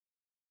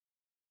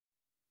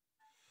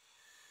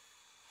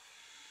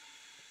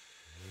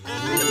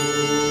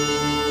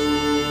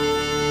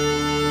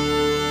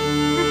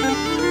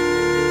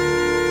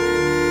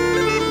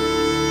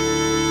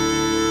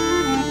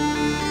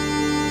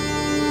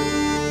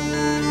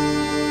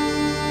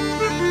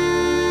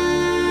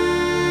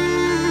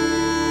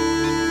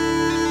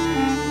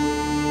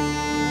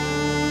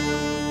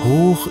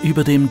Hoch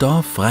über dem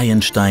Dorf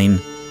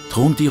Freienstein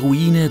thront die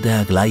Ruine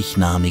der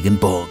gleichnahmigen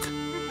Burg.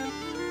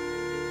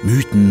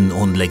 Mythen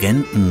und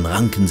Legenden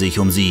ranken sich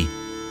um sie.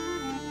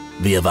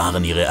 Wer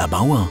waren ihre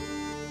Erbauer?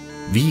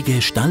 Wie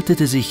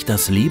gestaltete sich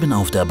das Leben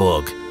auf der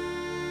Burg?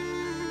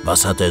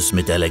 Was hat es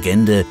mit der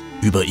Legende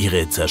über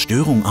ihre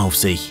Zerstörung auf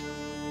sich?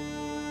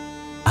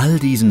 All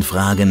diesen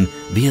Fragen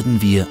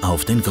werden wir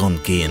auf den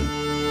Grund gehen.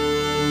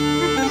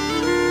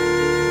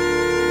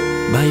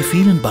 Bei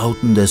vielen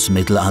Bauten des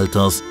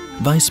Mittelalters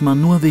weiß man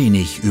nur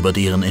wenig über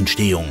deren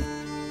Entstehung.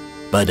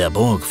 Bei der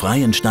Burg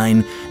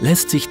Freienstein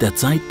lässt sich der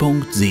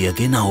Zeitpunkt sehr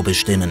genau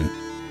bestimmen.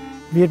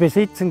 Wir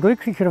besitzen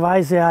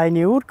glücklicherweise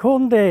eine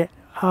Urkunde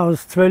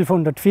aus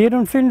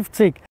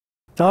 1254.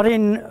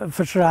 Darin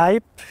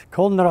verschreibt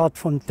Konrad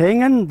von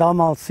Dingen,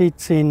 damals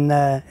Sitz in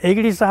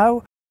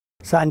Eglisau,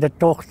 seiner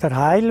Tochter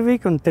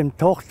Heilwig und dem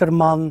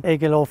Tochtermann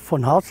Egelof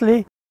von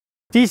Hasli,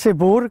 diese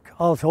Burg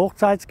als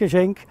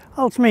Hochzeitsgeschenk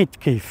als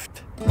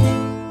Mitgift.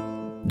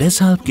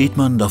 Deshalb geht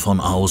man davon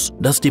aus,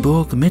 dass die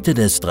Burg Mitte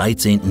des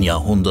 13.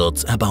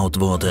 Jahrhunderts erbaut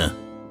wurde.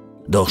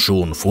 Doch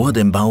schon vor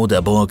dem Bau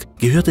der Burg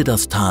gehörte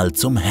das Tal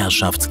zum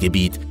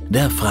Herrschaftsgebiet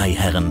der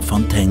Freiherren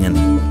von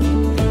Tengen.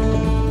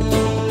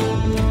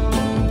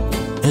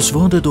 Es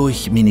wurde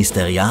durch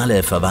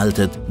Ministeriale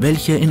verwaltet,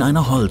 welche in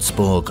einer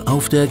Holzburg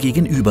auf der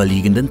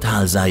gegenüberliegenden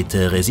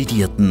Talseite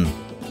residierten.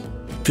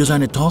 Für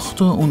seine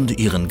Tochter und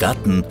ihren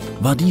Gatten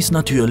war dies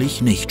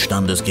natürlich nicht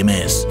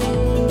standesgemäß.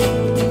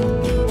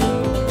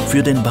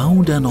 Für den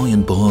Bau der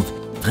neuen Burg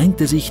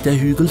drängte sich der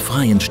Hügel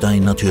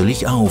Freienstein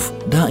natürlich auf,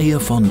 da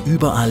er von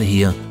überall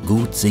her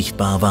gut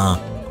sichtbar war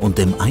und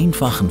dem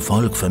einfachen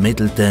Volk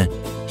vermittelte,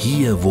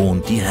 hier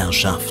wohnt die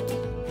Herrschaft.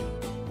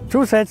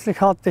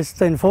 Zusätzlich hat es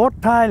den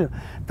Vorteil,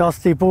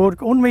 dass die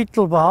Burg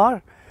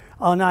unmittelbar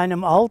an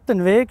einem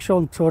alten Weg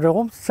schon zu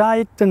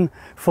Romszeiten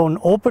von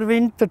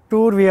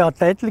Oberwinterthur via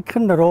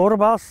Dettliken,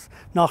 Rohrbass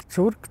nach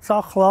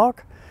Zurzach lag.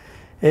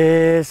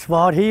 Es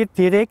war hier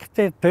direkt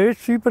der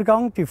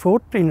Tösübergang, die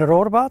Furt in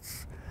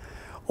Rohrbass.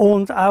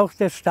 Und auch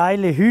der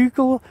steile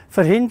Hügel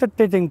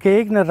verhinderte den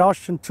Gegner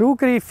raschen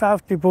Zugriff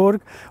auf die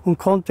Burg und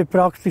konnte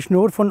praktisch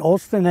nur von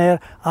Osten her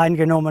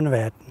eingenommen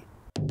werden.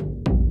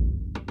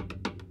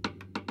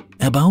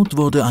 Erbaut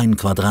wurde ein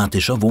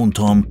quadratischer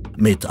Wohnturm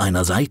mit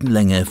einer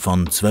Seitenlänge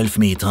von 12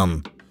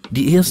 Metern.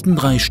 Die ersten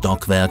 3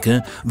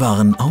 Stockwerke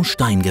waren aus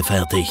Stein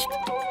gefertigt.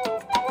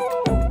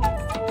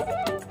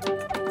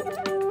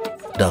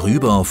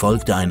 Darüber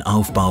folgte ein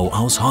Aufbau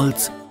aus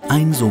Holz,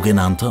 ein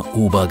sogenannter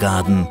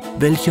Obergaden,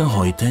 welcher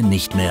heute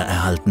nicht mehr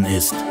erhalten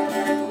ist.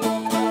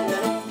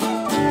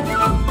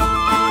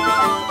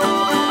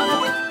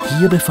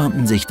 Hier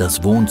befanden sich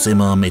das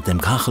Wohnzimmer mit dem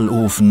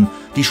Kachelofen,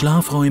 die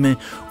Schlafräume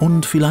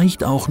und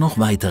vielleicht auch noch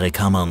weitere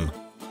Kammern.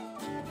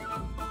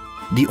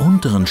 Die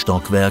unteren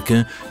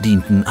Stockwerke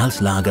dienten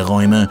als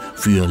Lagerräume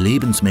für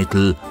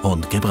Lebensmittel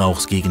und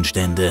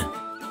Gebrauchsgegenstände.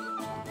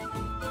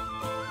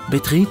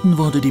 Betreten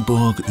wurde die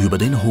Burg über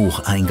den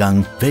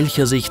Hocheingang,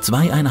 welcher sich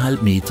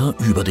 2,5 Meter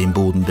über dem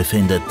Boden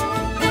befindet.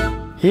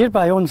 Hier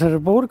bei unserer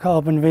Burg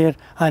haben wir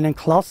einen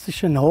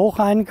klassischen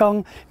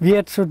Hocheingang, wie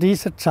er zu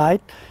dieser Zeit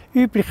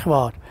üblich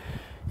war.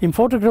 Im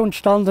Vordergrund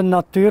standen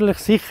natürlich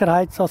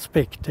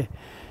Sicherheitsaspekte.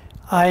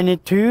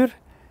 Eine Tür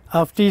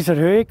auf dieser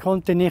Höhe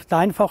konnte nicht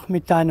einfach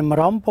mit einem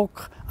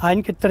Rambock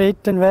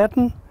eingetreten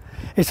werden.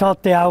 Es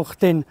hatte auch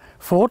den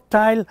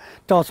Vorteil,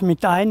 dass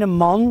mit einem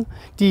Mann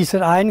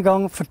dieser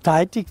Eingang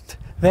verteidigt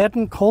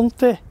werden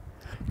konnte.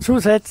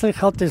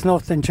 Zusätzlich hat es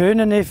noch den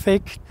schönen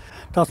Effekt,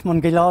 dass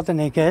man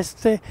geladene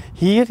Gäste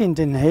hier in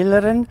den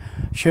helleren,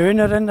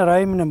 schöneren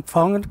Räumen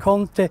empfangen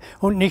konnte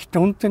und nicht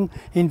unten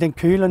in den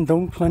kühlen,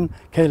 dunklen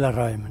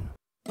Kellerräumen.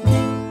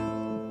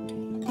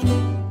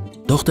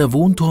 Doch der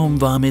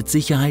Wohnturm war mit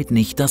Sicherheit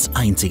nicht das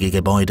einzige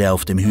Gebäude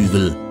auf dem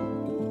Hügel.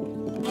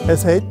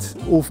 Es hat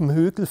auf dem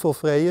Hügel von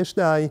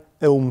Freienstein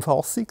eine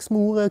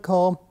Umfassungsmauer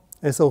gehabt,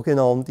 eine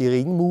sogenannte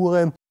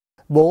Ringmauer,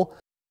 die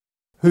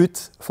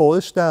heute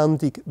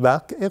vollständig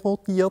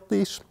wegerodiert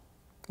ist.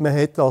 Man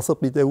hat also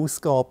bei den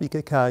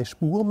Ausgrabungen keine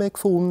Spur mehr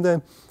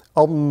gefunden.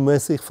 Aber man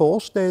muss sich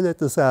vorstellen,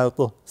 dass auch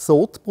der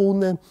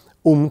Sodbrunnen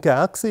umgeben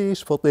war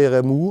von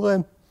dieser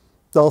Mauer,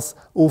 dass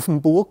auf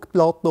dem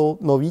Burgplateau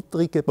noch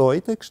weitere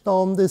Gebäude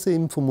gestanden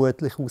sind,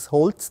 vermutlich aus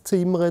Holz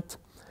gezimmert.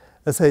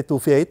 Es hat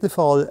auf jeden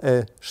Fall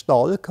einen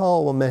Stall gehabt,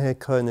 wo man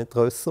die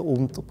Rösser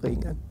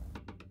unterbringen konnte.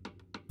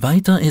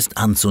 Weiter ist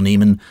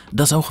anzunehmen,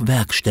 dass auch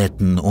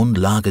Werkstätten und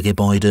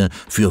Lagergebäude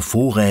für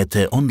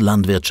Vorräte und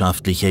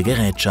landwirtschaftliche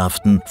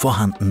Gerätschaften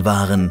vorhanden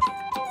waren.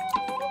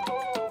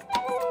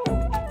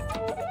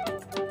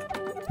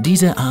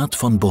 Diese Art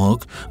von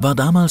Burg war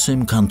damals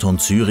im Kanton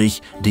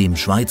Zürich, dem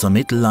Schweizer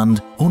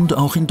Mittelland und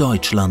auch in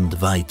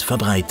Deutschland weit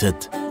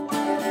verbreitet.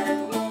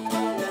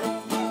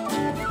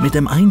 Mit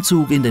dem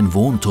Einzug in den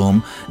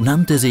Wohnturm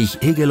nannte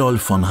sich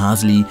Egelof von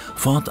Hasli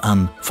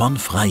fortan von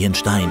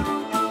Freienstein.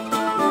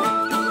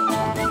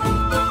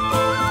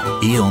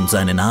 Er und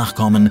seine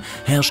Nachkommen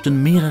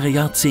herrschten mehrere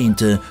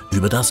Jahrzehnte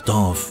über das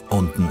Dorf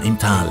unten im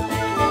Tal.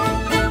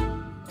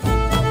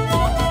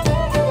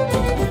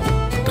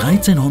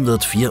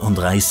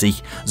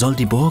 1334 soll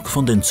die Burg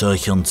von den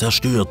Zürchern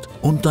zerstört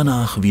und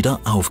danach wieder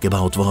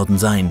aufgebaut worden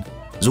sein.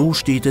 So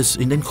steht es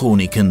in den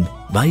Chroniken.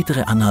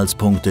 Weitere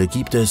Anhaltspunkte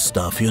gibt es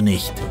dafür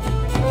nicht.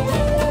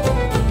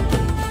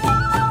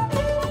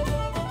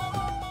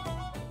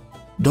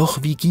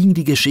 Doch wie ging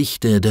die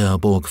Geschichte der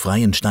Burg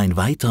Freienstein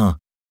weiter?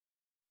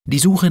 Die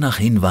Suche nach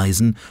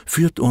Hinweisen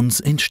führt uns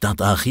ins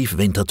Stadtarchiv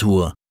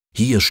Winterthur.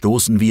 Hier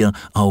stoßen wir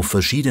auf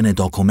verschiedene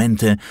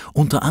Dokumente,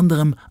 unter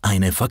anderem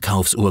eine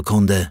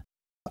Verkaufsurkunde.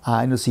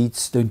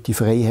 Einerseits sterben die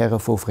Freiherren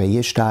von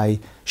Freienstein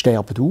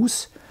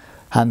aus,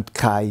 haben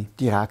keine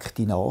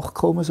direkten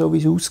Nachkommen, so wie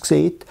es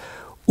aussieht.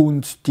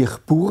 Und die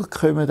Burg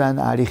können wir dann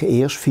eigentlich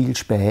erst viel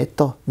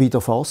später wieder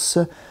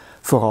fassen.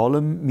 Vor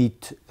allem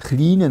mit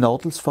kleinen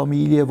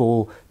Adelsfamilien,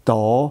 die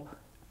da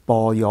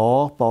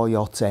ein paar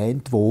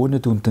Jahrzehnte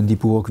wohnen und dann die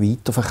Burg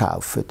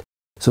weiterverkaufen.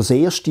 So das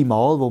erste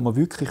Mal, wo wir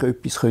wirklich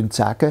etwas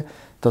sagen können,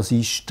 das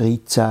ist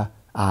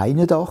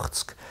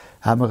 1381.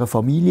 Da haben wir eine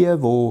Familie,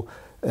 die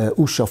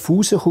aus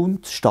Schaffhausen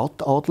kommt,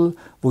 Stadtadel,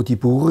 wo die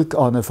Burg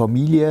an eine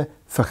Familie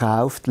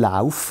verkauft,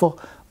 Laufer,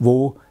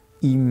 wo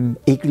im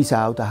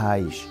Eglisau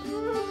daheim ist.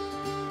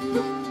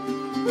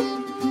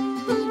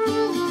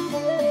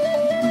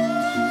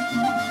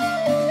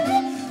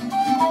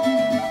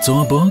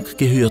 Zur Burg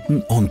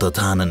gehörten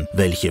Untertanen,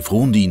 welche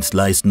Frondienst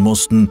leisten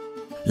mussten,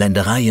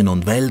 Ländereien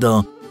und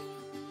Wälder,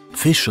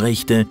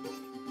 Fischrechte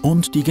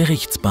und die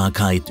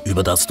Gerichtsbarkeit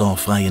über das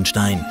Dorf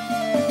Freienstein.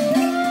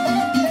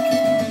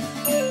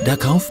 Der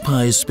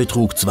Kaufpreis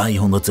betrug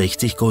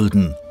 260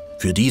 Gulden.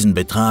 Für diesen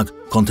Betrag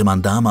konnte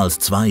man damals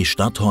 2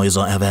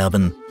 Stadthäuser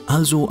erwerben,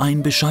 also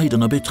ein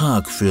bescheidener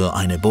Betrag für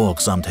eine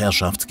Burg samt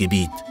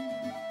Herrschaftsgebiet.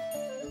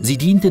 Sie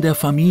diente der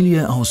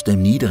Familie aus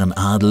dem niederen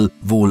Adel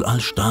wohl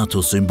als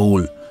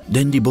Statussymbol,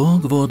 denn die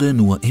Burg wurde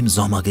nur im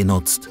Sommer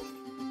genutzt.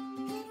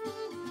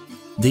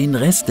 Den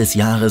Rest des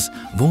Jahres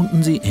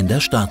wohnten sie in der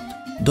Stadt.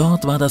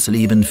 Dort war das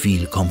Leben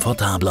viel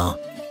komfortabler.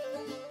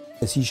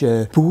 Es ist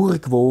eine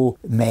Burg, die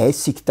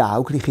mäßig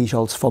tauglich ist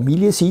als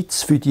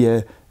Familiensitz für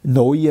die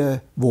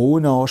neuen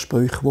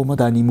Wohnansprüche, die man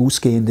dann im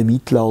ausgehenden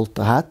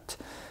Mittelalter hat.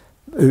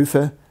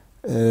 Öfen,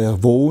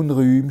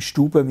 Wohnräume,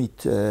 Stuben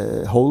mit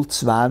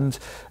Holzwänden,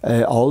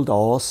 all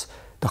das.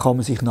 Da kann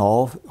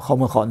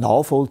man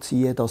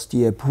nachvollziehen, dass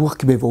die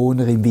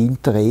Burgbewohner im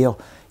Winter eher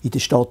in der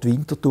Stadt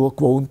Winterthur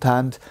gewohnt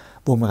haben,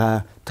 wo man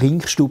auch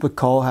Trinkstuben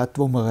hatte,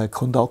 wo man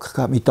Kontakt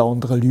mit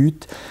anderen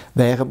Leuten,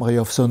 während man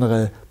ja auf so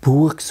einer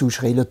Burg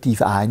sonst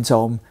relativ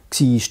einsam war,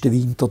 den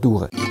Winter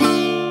durch.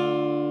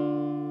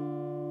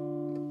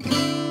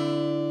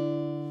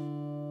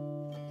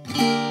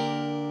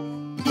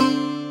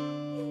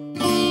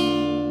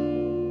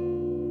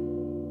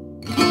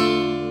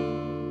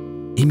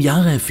 Im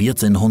Jahre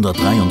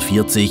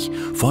 1443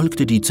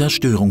 folgte die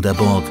Zerstörung der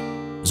Burg.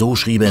 So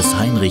schrieb es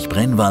Heinrich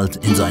Brennwald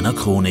in seiner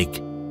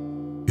Chronik.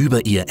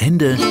 Über ihr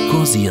Ende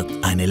kursiert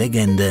eine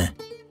Legende.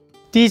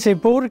 Diese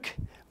Burg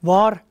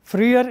war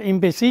früher im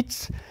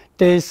Besitz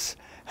des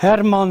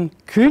Hermann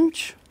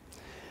Künsch,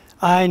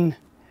 ein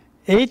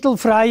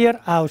Edelfreier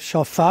aus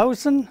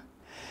Schaffhausen,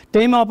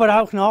 dem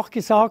aber auch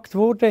nachgesagt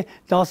wurde,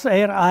 dass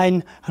er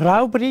ein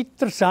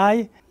Raubritter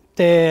sei,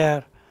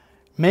 der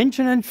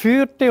Menschen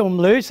entführte, um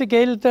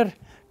Lösegelder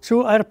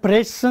zu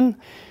erpressen.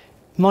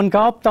 Man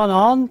gab dann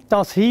an,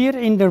 dass hier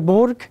in der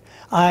Burg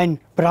ein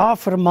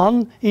braver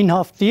Mann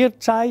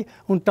inhaftiert sei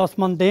und dass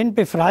man den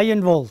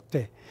befreien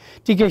wollte.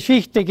 Die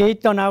Geschichte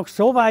geht dann auch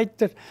so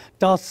weiter,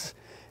 dass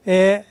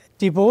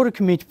die Burg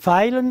mit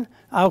Pfeilen,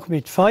 auch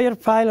mit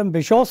Feuerpfeilen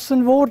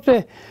beschossen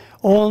wurde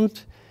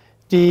und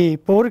die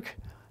Burg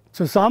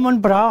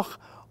zusammenbrach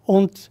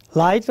und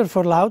leider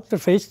vor lauter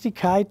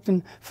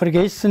Festigkeiten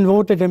vergessen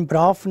wurde, den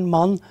braven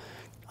Mann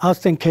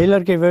aus dem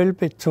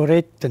Kellergewölbe zu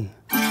retten.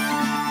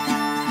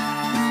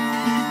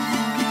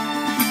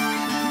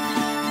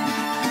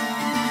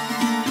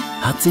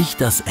 Hat sich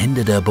das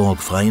Ende der Burg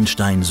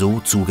Freienstein so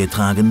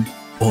zugetragen?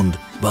 Und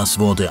was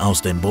wurde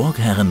aus dem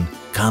Burgherren?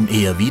 Kam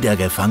er wie der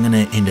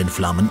Gefangene in den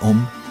Flammen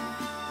um?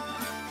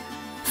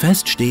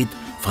 Fest steht,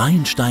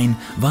 Freienstein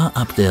war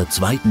ab der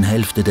zweiten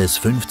Hälfte des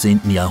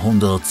 15.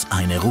 Jahrhunderts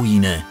eine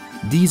Ruine.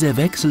 Diese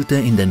wechselte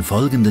in den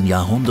folgenden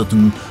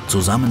Jahrhunderten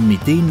zusammen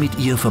mit den mit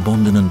ihr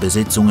verbundenen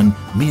Besitzungen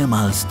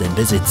mehrmals den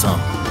Besitzer.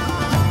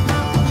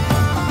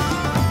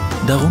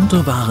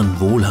 Darunter waren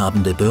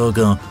wohlhabende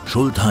Bürger,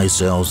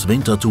 Schultheiße aus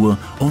Winterthur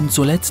und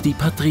zuletzt die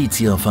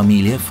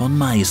Patrizierfamilie von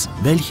Mais,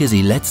 welche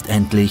sie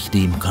letztendlich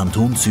dem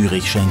Kanton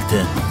Zürich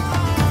schenkte.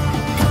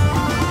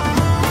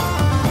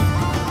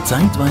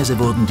 Zeitweise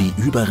wurden die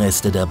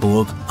Überreste der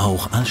Burg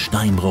auch als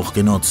Steinbruch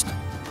genutzt.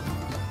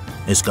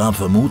 Es gab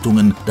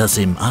Vermutungen, dass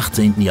im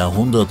 18.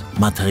 Jahrhundert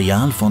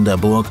Material von der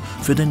Burg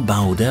für den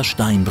Bau der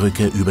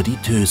Steinbrücke über die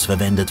Tös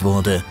verwendet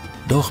wurde.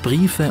 Doch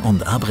Briefe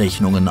und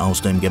Abrechnungen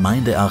aus dem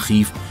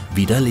Gemeindearchiv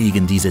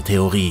widerlegen diese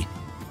Theorie.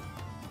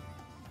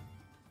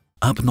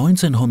 Ab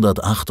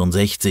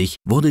 1968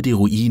 wurde die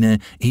Ruine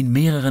in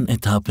mehreren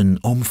Etappen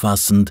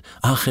umfassend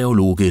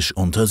archäologisch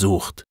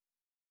untersucht.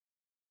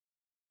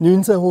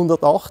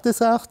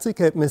 1968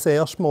 hat man das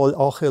erste Mal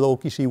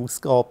archäologische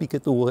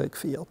Ausgrabungen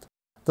durchgeführt.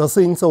 Das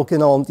sind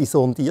sogenannte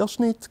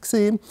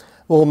Sondierschnitte,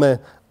 wo man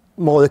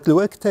mal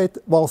geschaut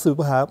hat, was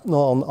überhaupt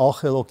noch an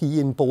Archäologie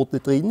im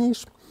Boden drin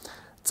ist,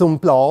 zum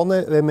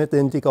Planen, wenn man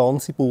dann die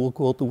ganze Burg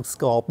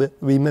ausgraben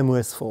will, wie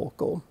man vorgehen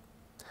muss.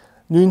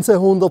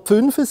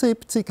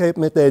 1975 hat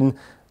man dann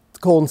die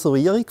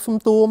Konservierung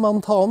des Turms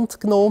an die Hand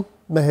genommen.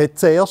 Man hat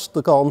zuerst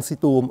den ganzen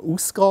Turm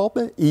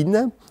ausgegraben,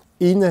 innen.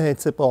 Innen hat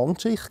es eine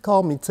Brandschicht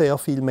mit sehr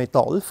viel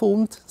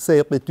Metallfund,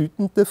 sehr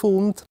bedeutenden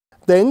Fund.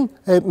 Dann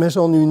hat man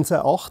schon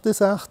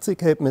 1968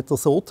 den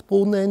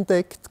Sodbrunnen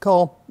entdeckt.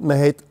 Man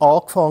hat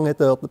angefangen,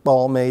 dort ein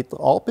paar Meter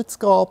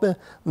abzugraben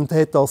und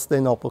hat das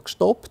dann aber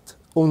gestoppt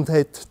und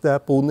hat den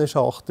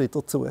Brunnenschacht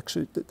wieder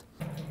zugeschüttet.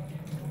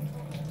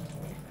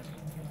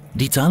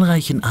 Die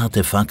zahlreichen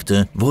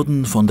Artefakte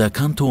wurden von der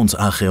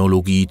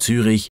Kantonsarchäologie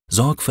Zürich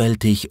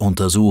sorgfältig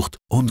untersucht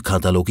und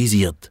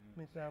katalogisiert.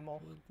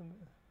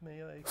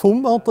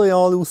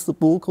 Fundmaterial aus der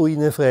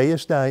Burgruine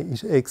Freienstein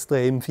ist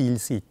extrem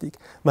vielseitig.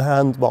 Wir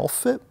haben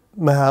Waffen,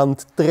 wir haben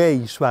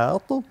 3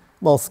 Schwerter,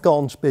 was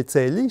ganz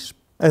speziell ist.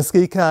 Es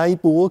gibt keine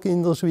Burg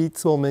in der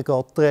Schweiz, wo man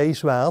gerade 3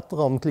 Schwerter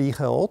am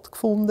gleichen Ort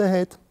gefunden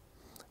hat.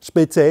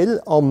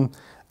 Speziell an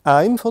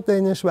einem von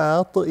diesen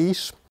Schwertern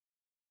ist,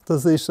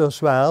 das ist das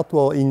Schwert,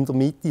 das in der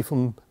Mitte des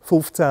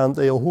 15.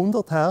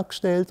 Jahrhunderts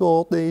hergestellt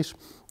worden ist,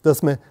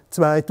 dass man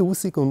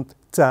 2010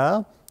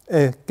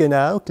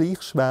 genau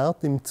gleiches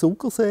Schwert im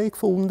Zuckersee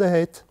gefunden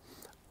hat.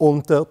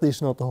 Und dort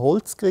ist noch der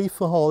Holzgriff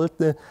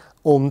erhalten.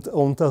 Und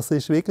das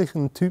ist wirklich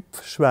ein Typ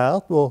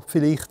Schwert, das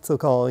vielleicht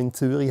sogar in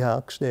Zürich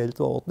hergestellt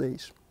worden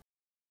ist.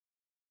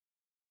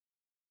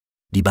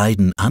 Die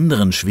beiden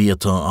anderen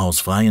Schwerter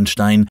aus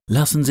Freienstein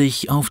lassen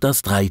sich auf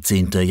das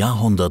 13.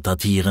 Jahrhundert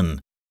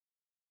datieren.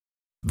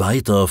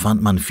 Weiter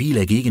fand man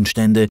viele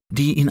Gegenstände,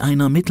 die in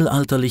einer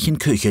mittelalterlichen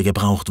Küche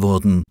gebraucht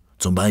wurden,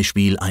 zum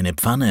Beispiel eine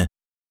Pfanne,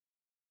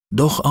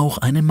 doch auch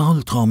eine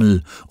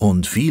Maultrommel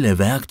und viele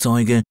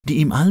Werkzeuge,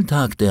 die im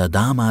Alltag der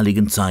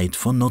damaligen Zeit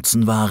von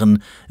Nutzen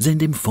waren,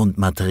 sind im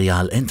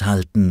Fundmaterial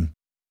enthalten.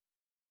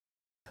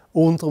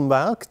 Unter dem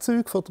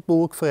Werkzeug von der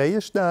Burg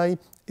Freienstein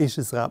ist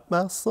ein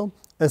Rebmesser,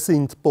 es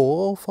sind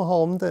Bohrer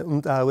vorhanden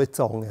und auch eine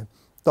Zange.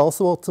 Das,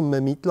 was zum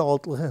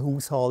mittelalterlichen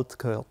Haushalt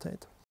gehört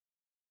hat.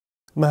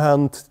 Wir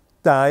haben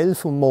Teile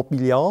vom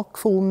Mobiliar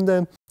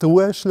gefunden,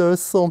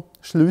 Truhenschlösser,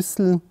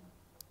 Schlüssel,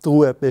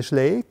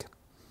 Truhenbeschläge.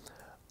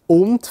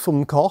 Und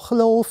vom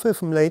Kachelofen,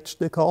 vom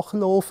letzten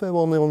Kachelofen,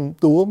 der noch im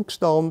Turm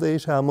gestanden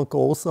ist, haben wir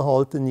gross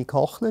erhaltene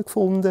Kacheln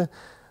gefunden,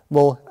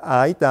 wo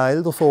ein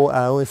Teil davon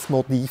auch ein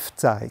Motiv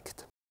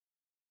zeigt.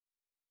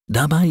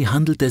 Dabei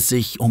handelt es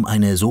sich um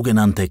eine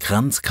sogenannte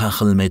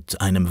Kranzkachel mit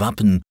einem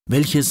Wappen,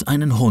 welches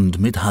einen Hund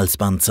mit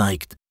Halsband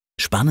zeigt.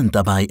 Spannend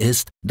dabei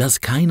ist,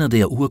 dass keiner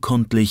der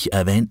urkundlich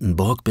erwähnten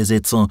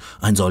Burgbesitzer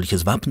ein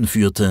solches Wappen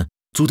führte.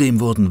 Zudem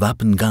wurden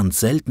Wappen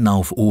ganz selten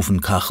auf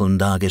Ofenkacheln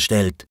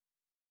dargestellt.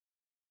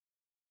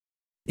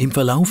 Im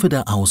Verlaufe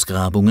der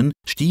Ausgrabungen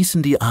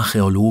stießen die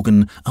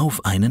Archäologen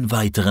auf einen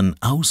weiteren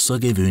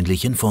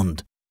außergewöhnlichen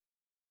Fund.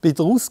 Bei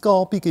der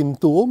Ausgrabung im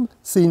Turm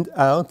sind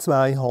auch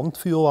 2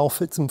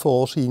 Handfeuerwaffen zum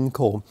Vorschein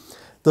gekommen.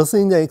 Das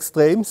sind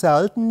extrem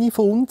seltene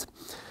Funde.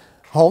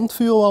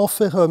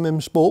 Handfeuerwaffen kommen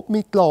im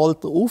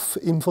Spätmittelalter auf,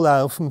 im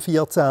Verlauf des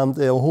 14.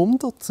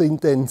 Jahrhunderts,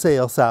 sind dann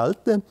sehr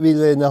selten, weil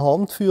wenn eine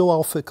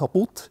Handfeuerwaffe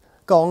kaputt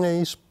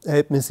gegangen ist,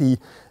 hat man sie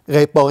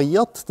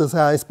repariert. Das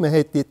heisst, man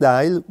hat die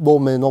Teile, die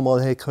man noch mal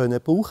brauchen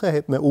konnte,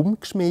 hat man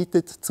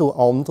umgeschmiedet, zu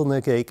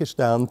anderen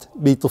Gegenständen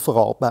wieder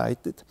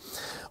verarbeitet.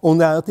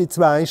 Und auch die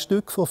 2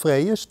 Stück von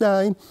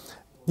Freienstein,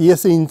 die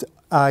sind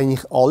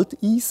eigentlich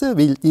Alteisen,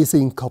 weil die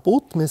sind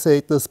kaputt. Man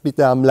sieht das bei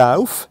dem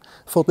Lauf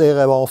von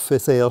dieser Waffe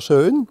sehr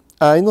schön.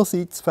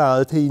 Einerseits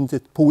fehlt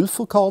hinten die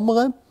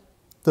Pulverkammer.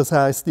 Das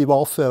heisst, die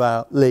Waffe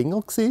wäre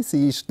länger gewesen.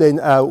 Sie ist dann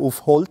auch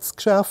auf Holz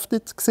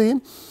geschäftet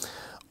gewesen.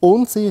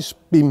 Und sie ist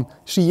beim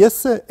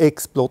Schießen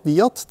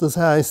explodiert. Das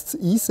heisst,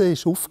 das Eisen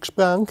ist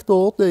aufgesprengt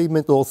worden, wie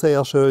man hier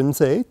sehr schön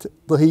sieht.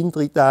 Der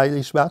hintere Teil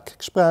ist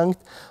weggesprengt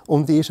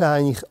und die war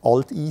eigentlich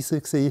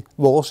Alteisen gewesen,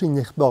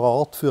 wahrscheinlich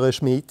bereit für einen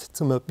Schmied,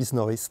 um etwas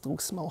Neues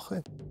daraus zu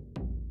machen.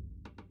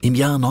 Im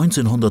Jahr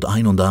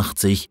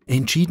 1981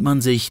 entschied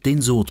man sich,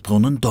 den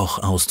Sodbrunnen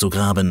doch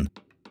auszugraben.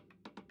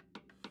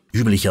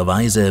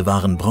 Üblicherweise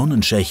waren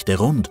Brunnenschächte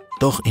rund,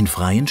 doch in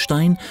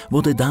Freienstein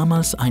wurde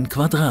damals ein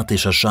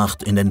quadratischer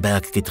Schacht in den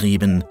Berg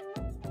getrieben.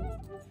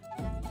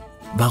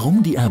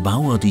 Warum die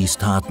Erbauer dies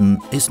taten,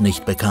 ist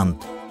nicht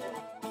bekannt.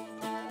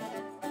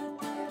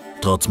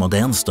 Trotz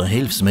modernster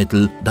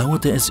Hilfsmittel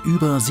dauerte es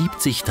über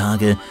 70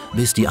 Tage,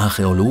 bis die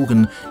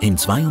Archäologen in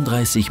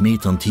 32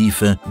 Metern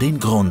Tiefe den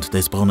Grund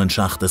des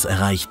Brunnenschachtes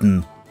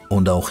erreichten.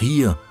 Und auch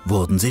hier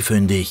wurden sie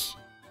fündig.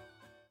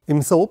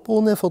 Im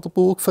Sodbrunnen von der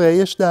Burg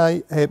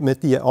Freienstein hat man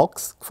diese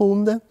Axt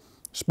gefunden.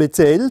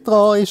 Speziell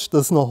daran ist,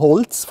 dass noch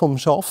Holz vom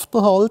Schaft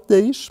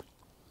erhalten ist.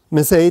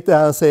 Man sieht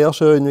auch sehr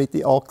schön, wie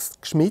die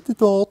Axt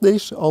geschmiedet worden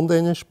ist an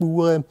diesen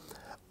Spuren.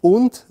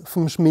 Und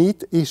vom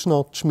Schmied ist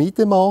noch die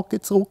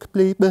Schmiedemarke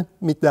zurückgeblieben.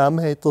 Mit dem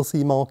hat er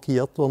sie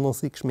markiert, als er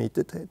sie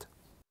geschmiedet hat.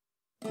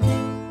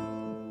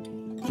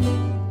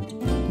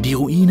 Die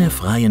Ruine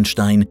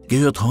Freienstein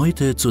gehört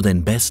heute zu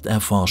den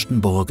besterforschten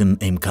Burgen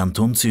im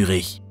Kanton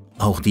Zürich.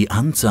 Auch die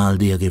Anzahl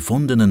der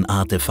gefundenen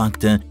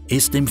Artefakte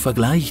ist im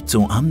Vergleich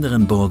zu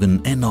anderen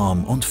Burgen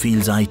enorm und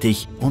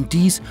vielseitig, und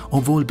dies,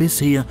 obwohl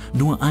bisher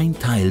nur ein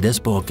Teil des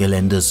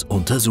Burggeländes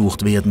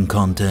untersucht werden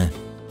konnte.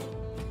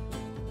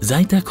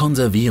 Seit der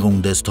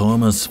Konservierung des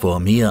Turmes vor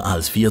mehr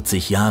als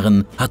 40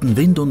 Jahren hatten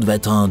Wind und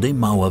Wetter dem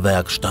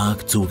Mauerwerk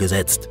stark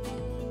zugesetzt.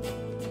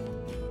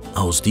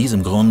 Aus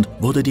diesem Grund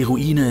wurde die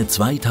Ruine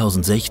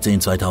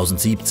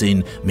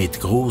 2016/2017 mit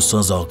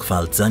großer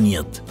Sorgfalt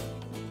saniert.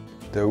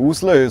 Der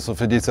Auslöser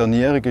für die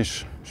Sanierung war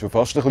schon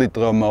fast ein bisschen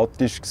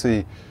dramatisch.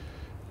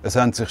 Es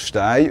haben sich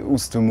Steine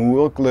aus der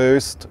Mauer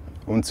gelöst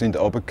und sind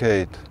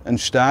runtergefallen. Ein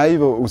Stein,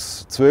 der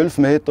aus 12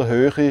 Meter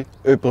Höhe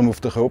jemandem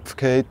auf den Kopf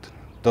fällt,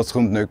 das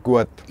kommt nicht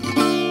gut.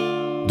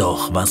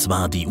 Doch was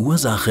war die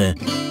Ursache?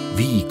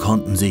 Wie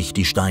konnten sich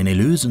die Steine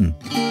lösen?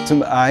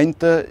 Zum einen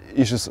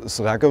ist es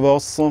das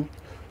Regenwasser,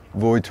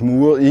 das in die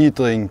Mauer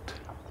eindringt.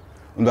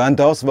 Und wenn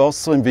das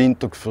Wasser im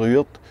Winter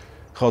gefriert,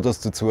 kann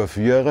das dazu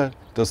führen,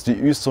 dass die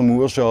äußere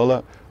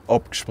Mauerschale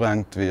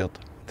abgesprengt wird.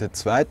 Der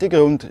zweite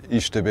Grund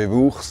ist der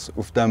Bewuchs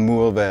auf dem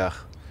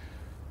Mauerwerk.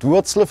 Die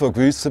Wurzeln von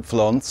gewissen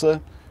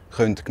Pflanzen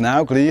können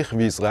genau gleich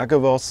wie das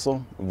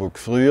Regenwasser, das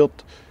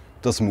gefriert,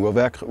 das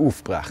Mauerwerk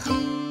aufbrechen.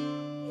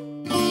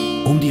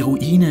 Um die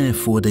Ruine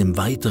vor dem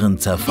weiteren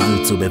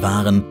Zerfall zu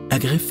bewahren,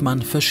 ergriff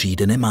man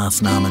verschiedene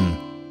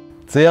Maßnahmen.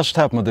 Zuerst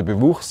hat man den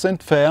Bewuchs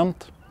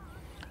entfernt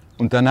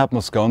und dann hat man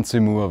das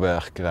ganze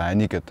Mauerwerk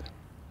gereinigt.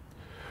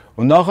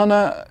 Und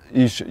nachher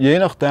ist, je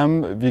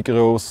nachdem wie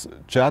gross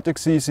die Schäden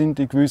waren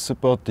in gewissen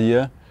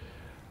Partien,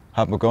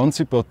 hat man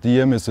ganze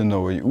Partien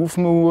neu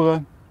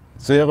aufmauern.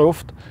 Sehr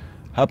oft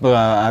hat man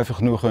auch einfach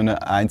nur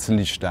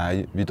einzelne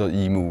Steine wieder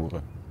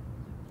einmauern.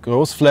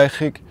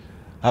 Grossflächig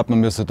hat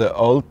man den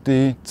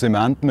alten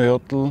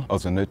Zementmörtel,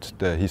 also nicht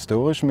den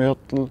historischen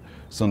Mörtel,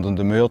 sondern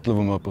den Mörtel,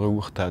 den man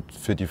gebraucht hat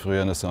für die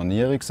frühen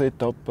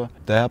Sanierungsetappen,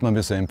 den hat man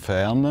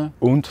entfernen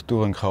und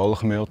durch einen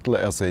Kalkmörtel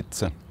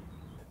ersetzen.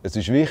 Es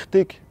ist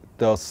wichtig,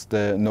 dass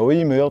der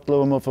neue Mörtel,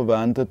 den man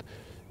verwendet,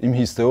 im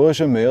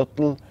historischen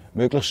Mörtel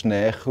möglichst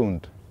nahe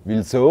kommt.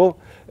 Weil so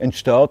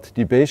entsteht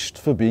die beste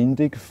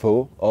Verbindung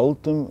von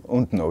altem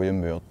und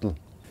neuem Mörtel.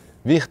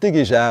 Wichtig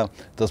ist auch,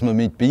 dass man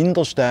mit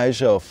Bindersteinen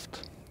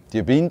arbeitet.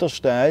 Die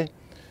Bindersteine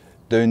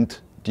verankern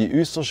die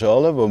äußere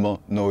Schale, die man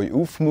neu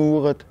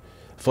aufmauert,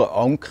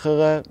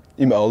 verankern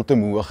im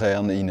alten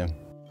Mauerkern hinein.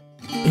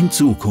 In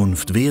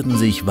Zukunft werden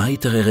sich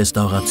weitere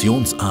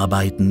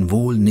Restaurationsarbeiten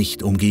wohl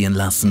nicht umgehen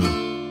lassen.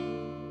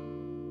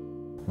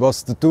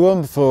 Was den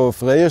Turm von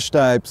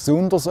Freienstein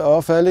besonders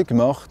anfällig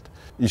macht,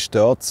 ist die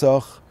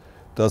Tatsache,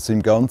 dass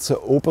im ganzen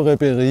oberen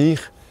Bereich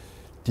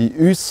die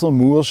äußere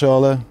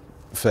Mauerschale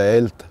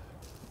fehlt.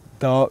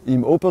 Da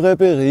im oberen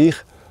Bereich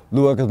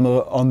schaut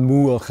man an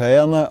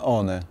Mauerkerne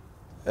an.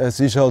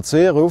 Es ist halt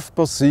sehr oft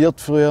passiert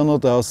früher,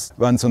 dass,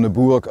 wenn so eine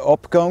Burg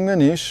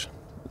abgegangen ist,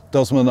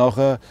 dass man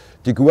nachher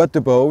die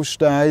guten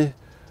Bausteine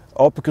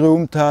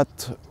abgeräumt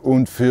hat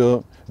und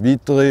für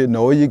weitere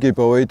neue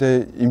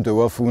Gebäude im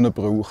Dorf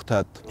gebraucht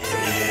hat.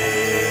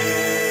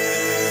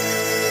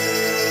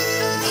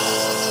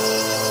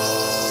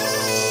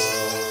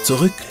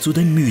 Zurück zu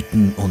den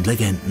Mythen und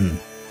Legenden.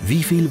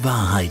 Wie viel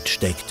Wahrheit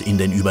steckt in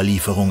den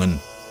Überlieferungen?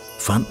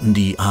 Fanden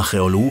die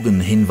Archäologen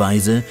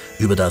Hinweise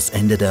über das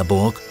Ende der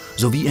Burg,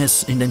 so wie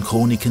es in den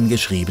Chroniken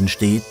geschrieben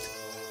steht?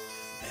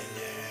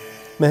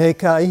 Man hat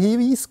keinen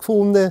Hinweis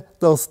gefunden,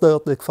 dass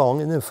dort der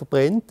Gefangene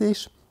verbrannt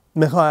ist.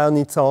 Man kann auch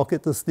nicht sagen,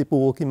 dass die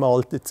Burg im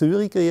alten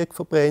Zürichkrieg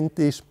verbrannt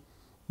ist.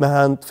 Wir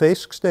haben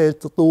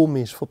festgestellt, der Turm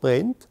ist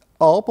verbrannt,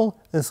 aber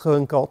es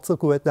könnte ganz so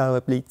gut auch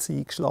ein Blitz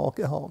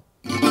eingeschlagen haben.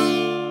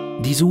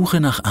 Die Suche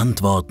nach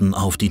Antworten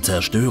auf die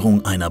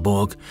Zerstörung einer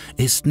Burg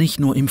ist nicht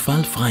nur im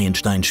Fall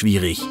Freienstein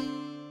schwierig.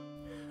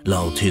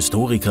 Laut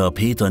Historiker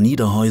Peter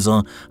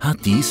Niederhäuser hat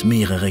dies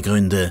mehrere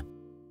Gründe.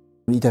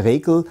 In der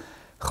Regel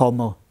kann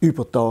man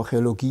über die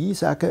Archäologie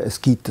sagen, es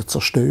gibt eine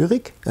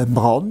Zerstörung, einen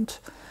Brand,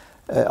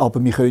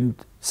 aber wir können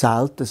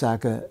selten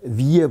sagen,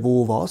 wie,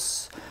 wo,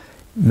 was.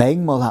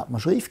 Manchmal hat man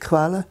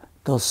Schriftquellen,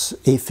 dass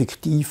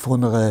effektiv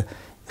von einer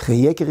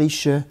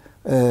kriegerischen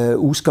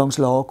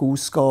Ausgangslage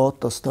ausgeht,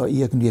 dass da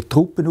irgendwie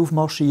Truppen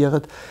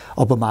aufmarschieren,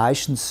 aber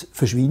meistens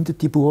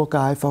verschwindet die Burg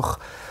einfach.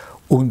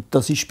 Und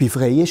das ist bei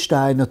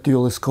Freienstein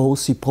natürlich das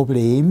grosse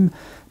Problem.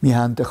 Wir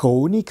haben eine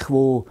Chronik,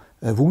 die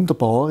eine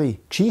wunderbare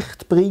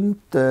Geschichte bringt,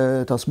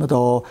 dass man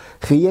da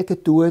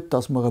Kriege tut,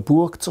 dass man eine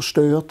Burg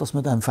zerstört, dass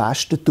man dann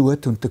Festen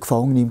tut und den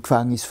Gefangenen im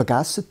Gefängnis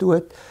vergessen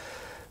tut.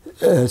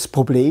 Das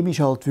Problem ist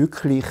halt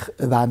wirklich,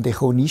 wenn der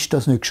Chronist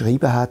das nicht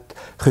geschrieben hat,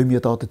 können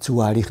wir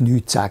dazu eigentlich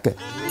nichts sagen.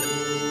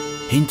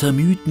 Hinter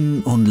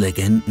Mythen und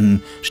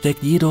Legenden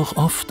steckt jedoch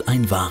oft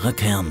ein wahrer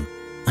Kern.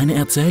 Eine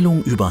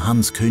Erzählung über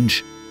Hans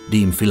Künsch,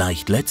 dem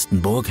vielleicht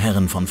letzten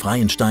Burgherren von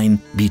Freienstein,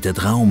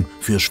 bietet Raum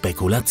für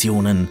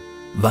Spekulationen,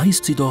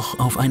 weist sie doch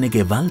auf eine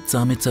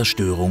gewaltsame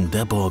Zerstörung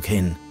der Burg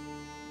hin.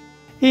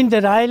 In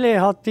der Eile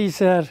hat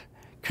dieser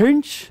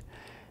Künsch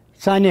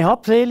seine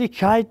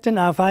Habseligkeiten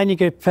auf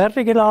einige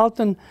Pferde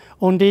geladen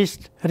und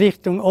ist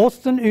Richtung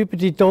Osten über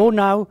die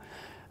Donau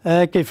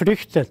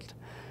geflüchtet.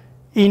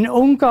 In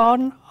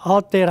Ungarn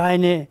hat er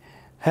eine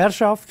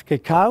Herrschaft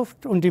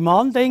gekauft und im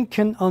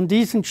Andenken an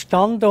diesen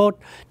Standort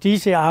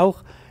diese auch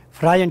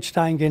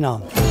Freienstein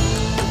genannt.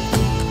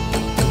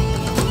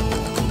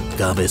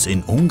 Gab es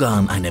in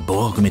Ungarn eine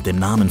Burg mit dem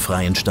Namen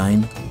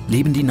Freienstein?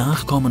 Leben die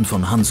Nachkommen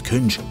von Hans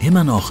Künsch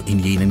immer noch in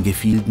jenen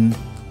Gefilden?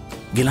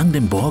 Gelang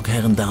dem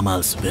Burgherren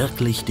damals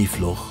wirklich die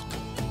Flucht?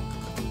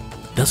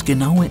 Das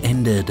genaue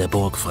Ende der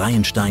Burg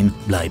Freienstein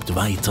bleibt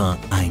weiter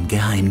ein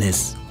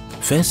Geheimnis.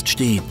 Fest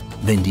steht,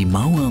 wenn die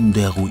Mauern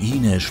der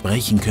Ruine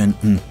sprechen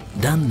könnten,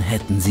 dann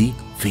hätten sie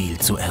viel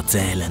zu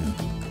erzählen.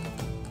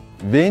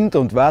 Wind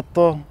und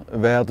Wetter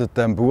werden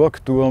dem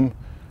Burgturm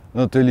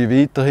natürlich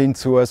weiterhin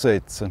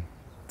zusetzen.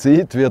 Die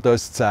Zeit wird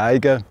uns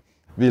zeigen,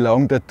 wie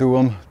lange der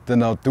Turm den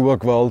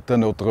Naturgewalten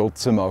noch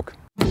trotzen mag.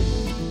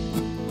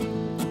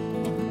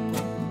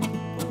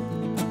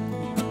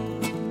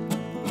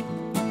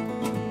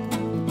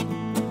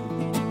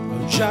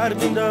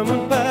 Jardim da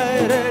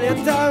Monpeira,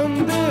 tão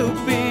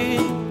bem.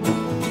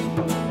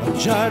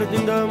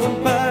 Jardim da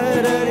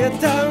Monpeira,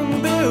 tão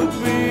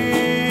bem.